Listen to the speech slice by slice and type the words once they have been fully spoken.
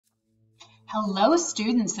Hello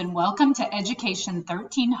students, and welcome to Education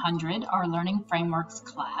 1300, our Learning Frameworks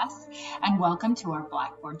class, and welcome to our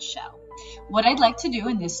Blackboard show. What I'd like to do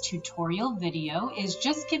in this tutorial video is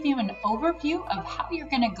just give you an overview of how you're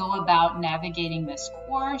going to go about navigating this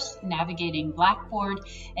course, navigating Blackboard,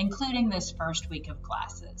 including this first week of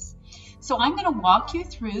classes. So I'm going to walk you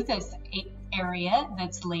through this area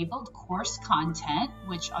that's labeled course content,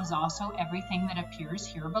 which is also everything that appears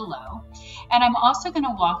here below. And I'm also going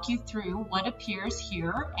to walk you through what appears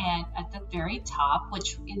here and at the very top,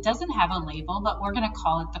 which it doesn't have a label, but we're going to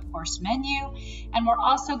call it the course menu. And we're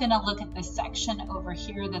also going to look at this section over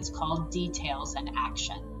here that's called details and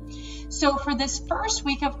action. So for this first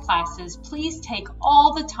week of classes, please take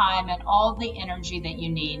all the time and all the energy that you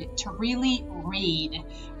need to really read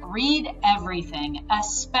everything,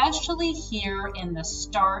 especially here in the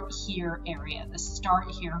Start Here area, the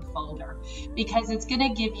Start Here folder, because it's going to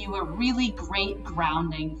give you a really great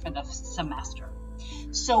grounding for the semester.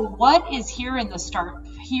 So what is here in the Start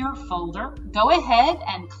Here folder? Go ahead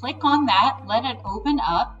and click on that, let it open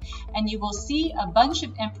up, and you will see a bunch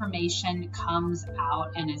of information comes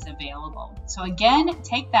out and is available. So again,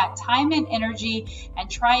 take that time and energy and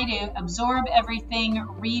try to absorb everything,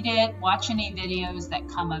 read it, watch any videos that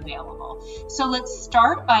come available. So let's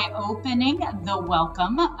start by opening the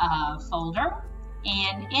Welcome folder.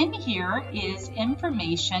 And in here is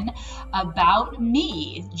information about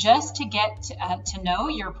me, just to get to know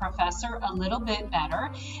your professor a little bit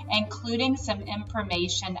better, including some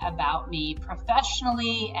information about me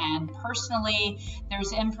professionally and personally.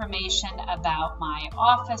 There's information about my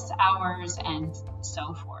office hours and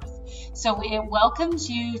so forth. So it welcomes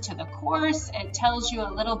you to the course. It tells you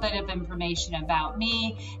a little bit of information about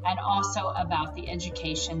me and also about the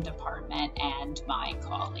education department and my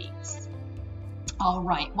colleagues. All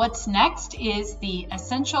right, what's next is the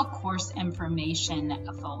Essential Course Information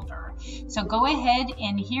folder. So go ahead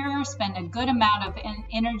in here, spend a good amount of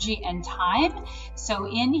energy and time. So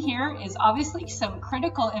in here is obviously some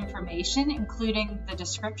critical information, including the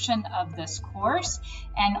description of this course.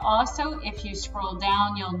 And also, if you scroll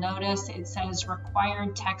down, you'll notice it says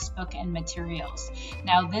required textbook and materials.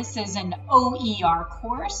 Now, this is an OER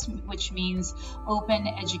course, which means Open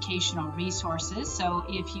Educational Resources. So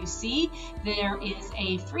if you see, there is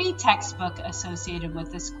a free textbook associated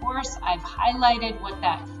with this course. I've highlighted what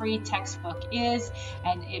that free textbook is,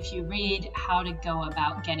 and if you read how to go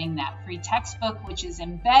about getting that free textbook, which is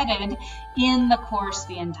embedded in the course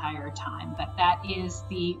the entire time, but that is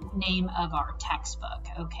the name of our textbook,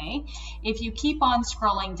 okay? If you keep on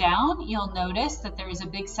scrolling down, you'll notice that there is a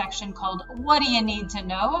big section called What do you need to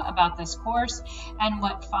know about this course? And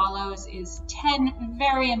what follows is 10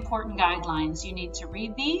 very important guidelines. You need to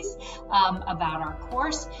read these about our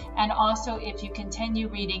course, and also if you continue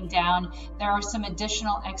reading down, there are some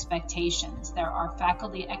additional expectations. There are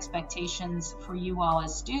faculty expectations for you all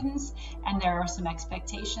as students, and there are some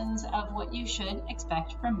expectations of what you should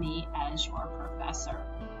expect from me as your professor.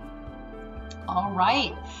 All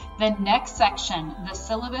right, the next section, the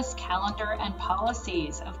syllabus, calendar, and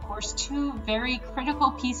policies. Of course, two very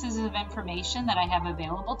critical pieces of information that I have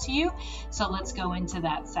available to you. So let's go into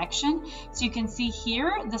that section. So you can see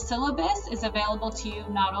here, the syllabus is available to you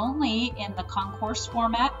not only in the concourse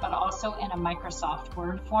format, but also in a Microsoft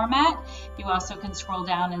Word format. You also can scroll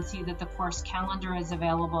down and see that the course calendar is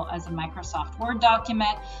available as a Microsoft Word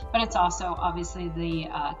document, but it's also obviously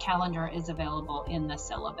the calendar is available in the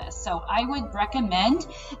syllabus. So I would recommend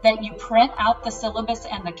that you print out the syllabus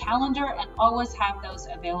and the calendar and always have those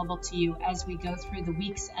available to you as we go through the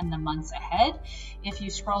weeks and the months ahead. If you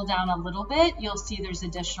scroll down a little bit, you'll see there's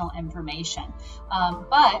additional information.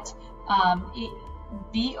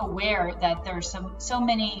 Be aware that there's so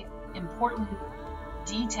many important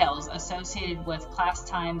details associated with class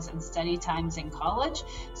times and study times in college.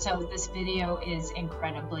 So this video is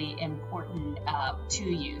incredibly important to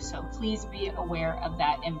you. So please be aware of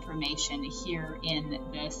that information here in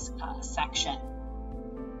this section.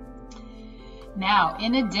 Now,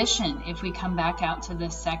 in addition, if we come back out to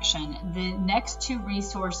this section, the next two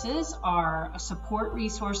resources are support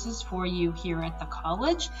resources for you here at the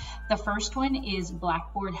college. The first one is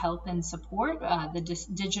Blackboard Help and Support, the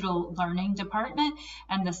Digital Learning Department,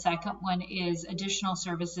 and the second one is additional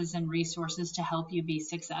services and resources to help you be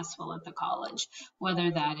successful at the college,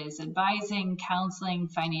 whether that is advising, counseling,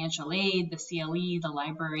 financial aid, the CLE, the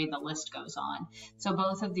library, the list goes on. So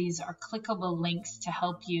both of these are clickable links to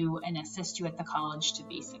help you and assist you at the college to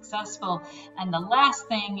be successful. And the last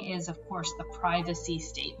thing is, of course, the privacy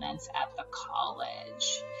statements at the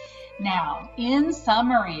college. Now, in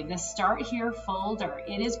summary, the Start Here folder,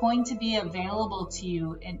 it is going to be available to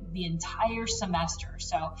you in the entire semester.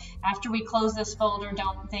 So after we close this folder,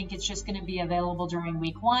 don't think it's just going to be available during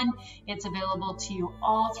week 1. It's available to you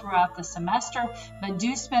all throughout the semester, but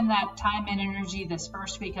do spend that time and energy this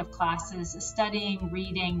first week of classes studying,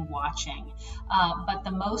 reading, watching. But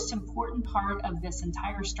the most important part of this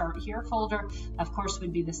entire Start Here folder, of course,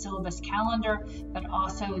 would be the syllabus calendar, but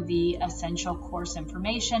also the essential course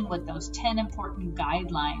information with those 10 important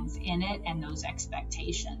guidelines in it and those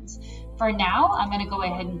expectations. For now, I'm going to go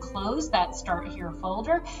ahead and close that Start Here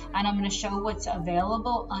folder, and I'm going to show what's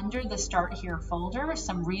available under the Start Here folder,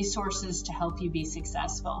 some resources to help you be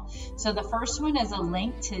successful. So the first one is a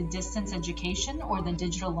link to distance education or the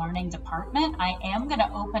digital learning department. I am going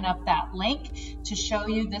to open up that link to show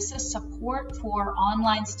you this is support for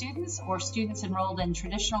online students or students enrolled in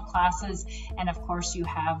traditional classes, and of course you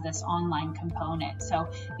have this online component.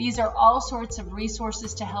 So these are all sorts of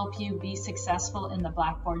resources to help you be successful in the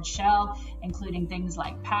Blackboard shell, including things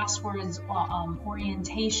like passwords,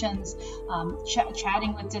 orientations,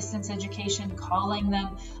 chatting with distance education, calling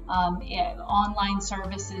them, online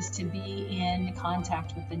services to be in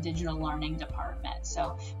contact with the digital learning department.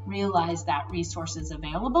 So realize that resource is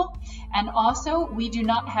available. And also, we do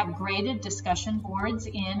not have graded discussion boards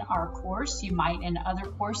in our course. You might in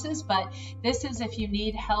other courses, but this is if you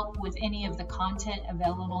need help with any of the content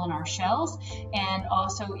available in our shells, and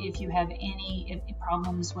also if you have any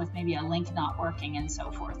problems with maybe a link not working and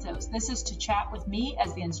so forth. So this is to chat with me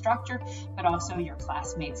as the instructor, but also your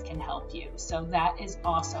classmates can help you. So that is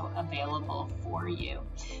also available for you.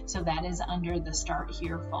 So that is under the Start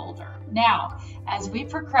Here folder. Now, as we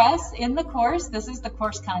progress in the course, this is the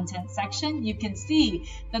course content section. You can see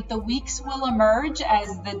that the weeks will emerge as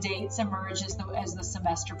the dates emerge as the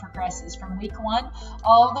semester progresses from week 1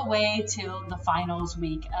 all the way till the finals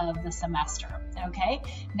week of the semester. Okay,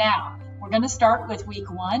 now we're going to start with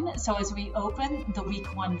week 1. So as we open the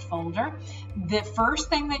week 1 folder, the first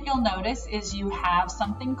thing that you'll notice is you have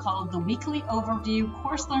something called the weekly overview,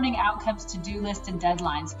 course learning outcomes, to-do list, and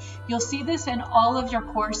deadlines. You'll see this in all of your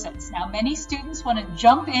courses. Now, many students want to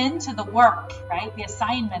jump into the work, right? The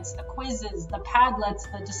assignments, the quizzes, the Padlets,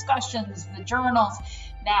 the discussions, the journals.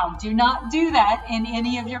 Now, do not do that in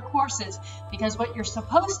any of your courses, because what you're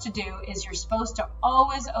supposed to do is you're supposed to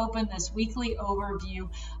always open this weekly overview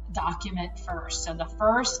document first. So the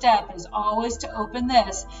first step is always to open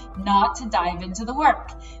this, not to dive into the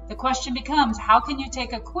work. The question becomes, how can you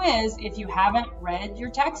take a quiz if you haven't read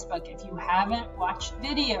your textbook, if you haven't watched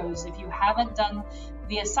videos, if you haven't done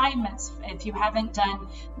the assignments, if you haven't done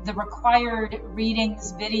the required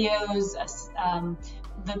readings, videos,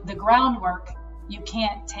 the groundwork? You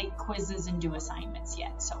can't take quizzes and do assignments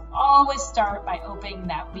yet. So always start by opening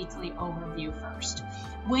that weekly overview first.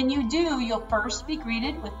 When you do, you'll first be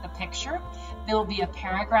greeted with the picture. There will be a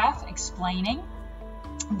paragraph explaining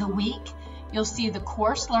the week. You'll see the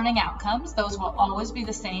course learning outcomes. Those will always be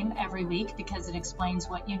the same every week because it explains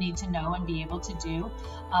what you need to know and be able to do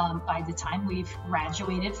by the time we've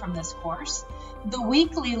graduated from this course. The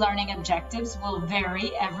weekly learning objectives will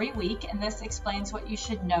vary every week, and this explains what you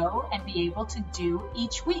should know and be able to do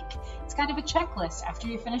each week. It's kind of a checklist. After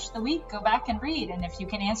you finish the week, go back and read, and if you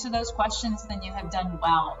can answer those questions, then you have done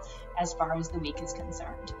well as far as the week is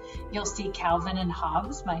concerned. You'll see Calvin and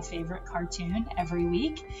Hobbes, my favorite cartoon, every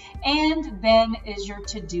week, and then is your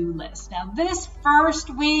to-do list. Now, this first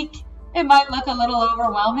week, it might look a little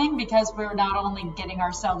overwhelming because we're not only getting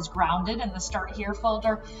ourselves grounded in the Start Here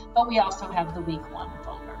folder, but we also have the week 1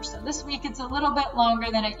 folder. So this week it's a little bit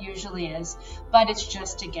longer than it usually is, but it's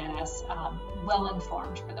just to get us well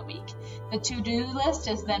informed for the week. The to-do list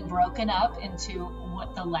is then broken up into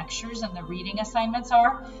what the lectures and the reading assignments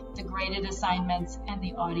are, the graded assignments, and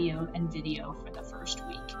the audio and video for the first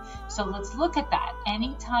week. So let's look at that.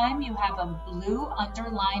 Anytime you have a blue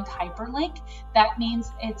underlined hyperlink, that means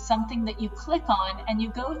it's something that you click on and you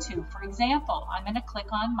go to. For example, I'm going to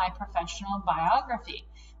click on my professional biography.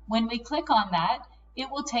 When we click on that, it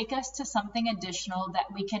will take us to something additional that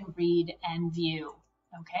we can read and view.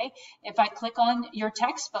 Okay, if I click on your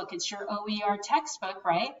textbook, it's your OER textbook,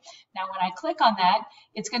 right? Now, when I click on that,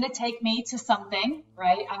 it's going to take me to something,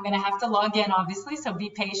 right? I'm going to have to log in, obviously, so be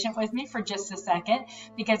patient with me for just a second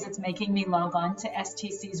because it's making me log on to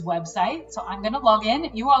STC's website. So I'm going to log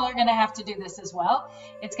in. You all are going to have to do this as well.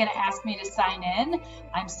 It's going to ask me to sign in.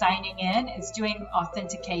 I'm signing in. It's doing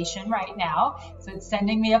authentication right now. So it's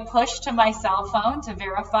sending me a push to my cell phone to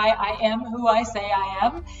verify I am who I say I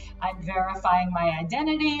am. I'm verifying my identity.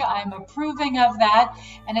 identity. I'm approving of that.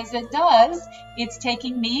 And as it does, it's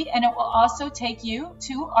taking me, and it will also take you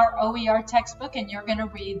to our OER textbook, and you're going to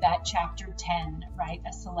read that chapter 10, right?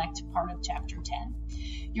 A select part of chapter 10.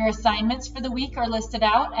 Your assignments for the week are listed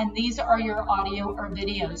out, and these are your audio or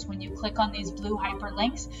videos. When you click on these blue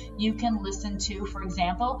hyperlinks, you can listen to, for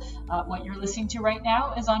example, what you're listening to right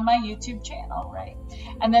now is on my YouTube channel, right?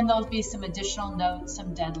 And then there'll be some additional notes,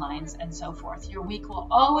 some deadlines, and so forth. Your week will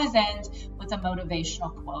always end with a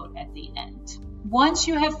motivational quote at the end. Once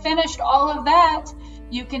you have finished all of that,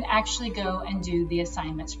 you can actually go and do the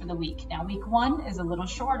assignments for the week. Now, week 1 is a little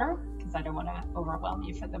shorter, I don't want to overwhelm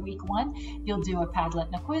you for the week 1. You'll do a Padlet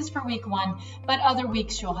and a quiz for week 1, but other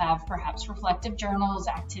weeks you'll have perhaps reflective journals,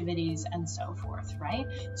 activities, and so forth, right?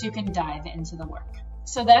 So you can dive into the work.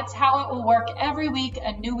 So that's how it will work every week.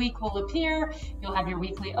 A new week will appear. You'll have your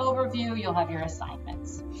weekly overview. You'll have your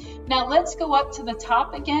assignments. Now let's go up to the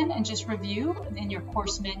top again and just review in your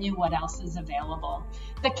course menu what else is available.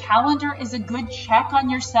 The calendar is a good check on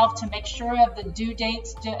yourself to make sure of the due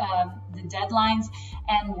dates, the deadlines,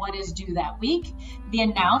 and what is due that week. The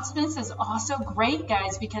announcements is also great,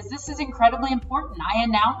 guys, because this is incredibly important. I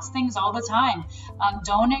announce things all the time.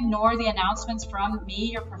 Don't ignore the announcements from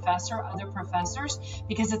me, your professor, other professors,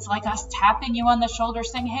 because it's like us tapping you on the shoulder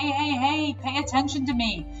saying, hey, pay attention to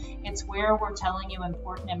me. It's where we're telling you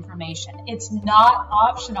important information. It's not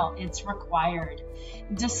optional, it's required.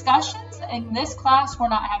 Discussions, in this class, we're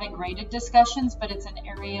not having graded discussions, but it's an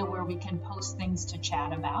area where we can post things to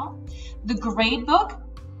chat about. The grade book,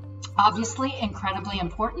 obviously incredibly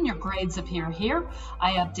important. Your grades appear here.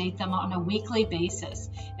 I update them on a weekly basis.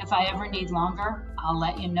 If I ever need longer, I'll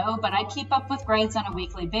let you know, but I keep up with grades on a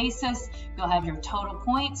weekly basis. You'll have your total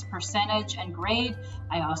points, percentage, and grade.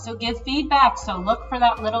 I also give feedback, so look for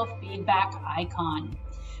that little feedback icon.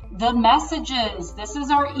 The messages, this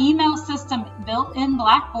is our email system built in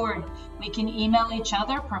Blackboard. We can email each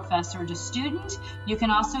other, professor to student. You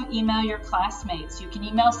can also email your classmates. You can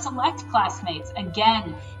email select classmates.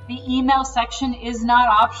 Again, the email section is not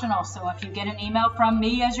optional. So if you get an email from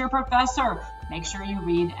me as your professor, make sure you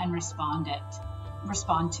read and respond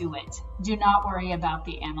to it. Do not worry about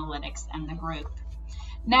the analytics and the group.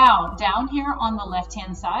 Now, down here on the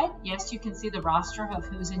left-hand side, yes, you can see the roster of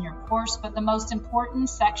who's in your course, but the most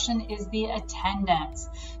important section is the attendance.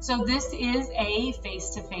 So this is a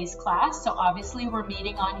face-to-face class, so obviously we're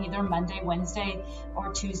meeting on either Monday, Wednesday,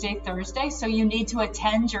 or Tuesday, Thursday, so you need to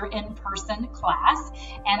attend your in-person class,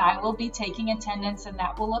 and I will be taking attendance, and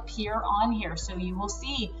that will appear on here, so you will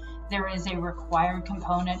see there is a required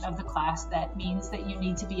component of the class that means that you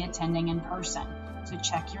need to be attending in person. So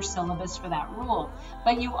check your syllabus for that rule.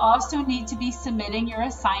 But you also need to be submitting your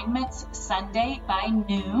assignments Sunday by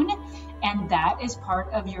noon, and that is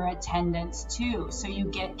part of your attendance too. So you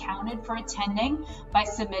get counted for attending by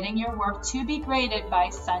submitting your work to be graded by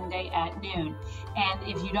Sunday at noon. And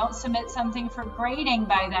if you don't submit something for grading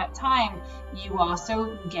by that time, you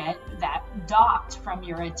also get that docked from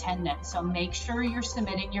your attendance. So make sure you're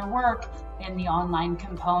submitting your work in the online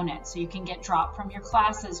component so you can get dropped from your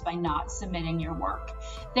classes by not submitting your work.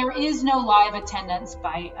 There is no live attendance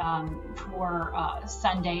for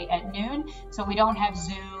Sunday at noon, so we don't have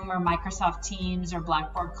Zoom or Microsoft Teams or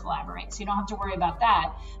Blackboard Collaborate, so you don't have to worry about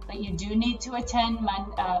that. But you do need to attend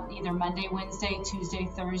either Monday, Wednesday, Tuesday,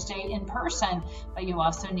 Thursday in person, but you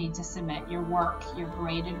also need to submit your work, your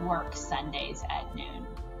graded work, Sundays at noon.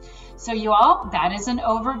 So you all, that is an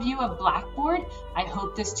overview of Blackboard. I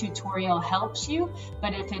hope this tutorial helps you,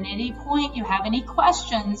 but if at any point you have any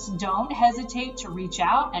questions, don't hesitate to reach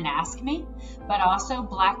out and ask me. But also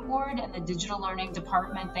Blackboard and the Digital Learning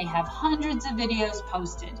Department, they have hundreds of videos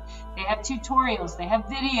posted. They have tutorials, they have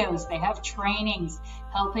videos, they have trainings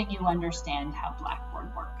helping you understand how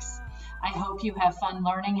Blackboard works. I hope you have fun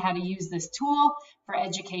learning how to use this tool for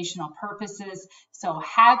educational purposes. So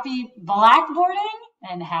happy Blackboarding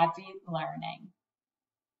and happy learning.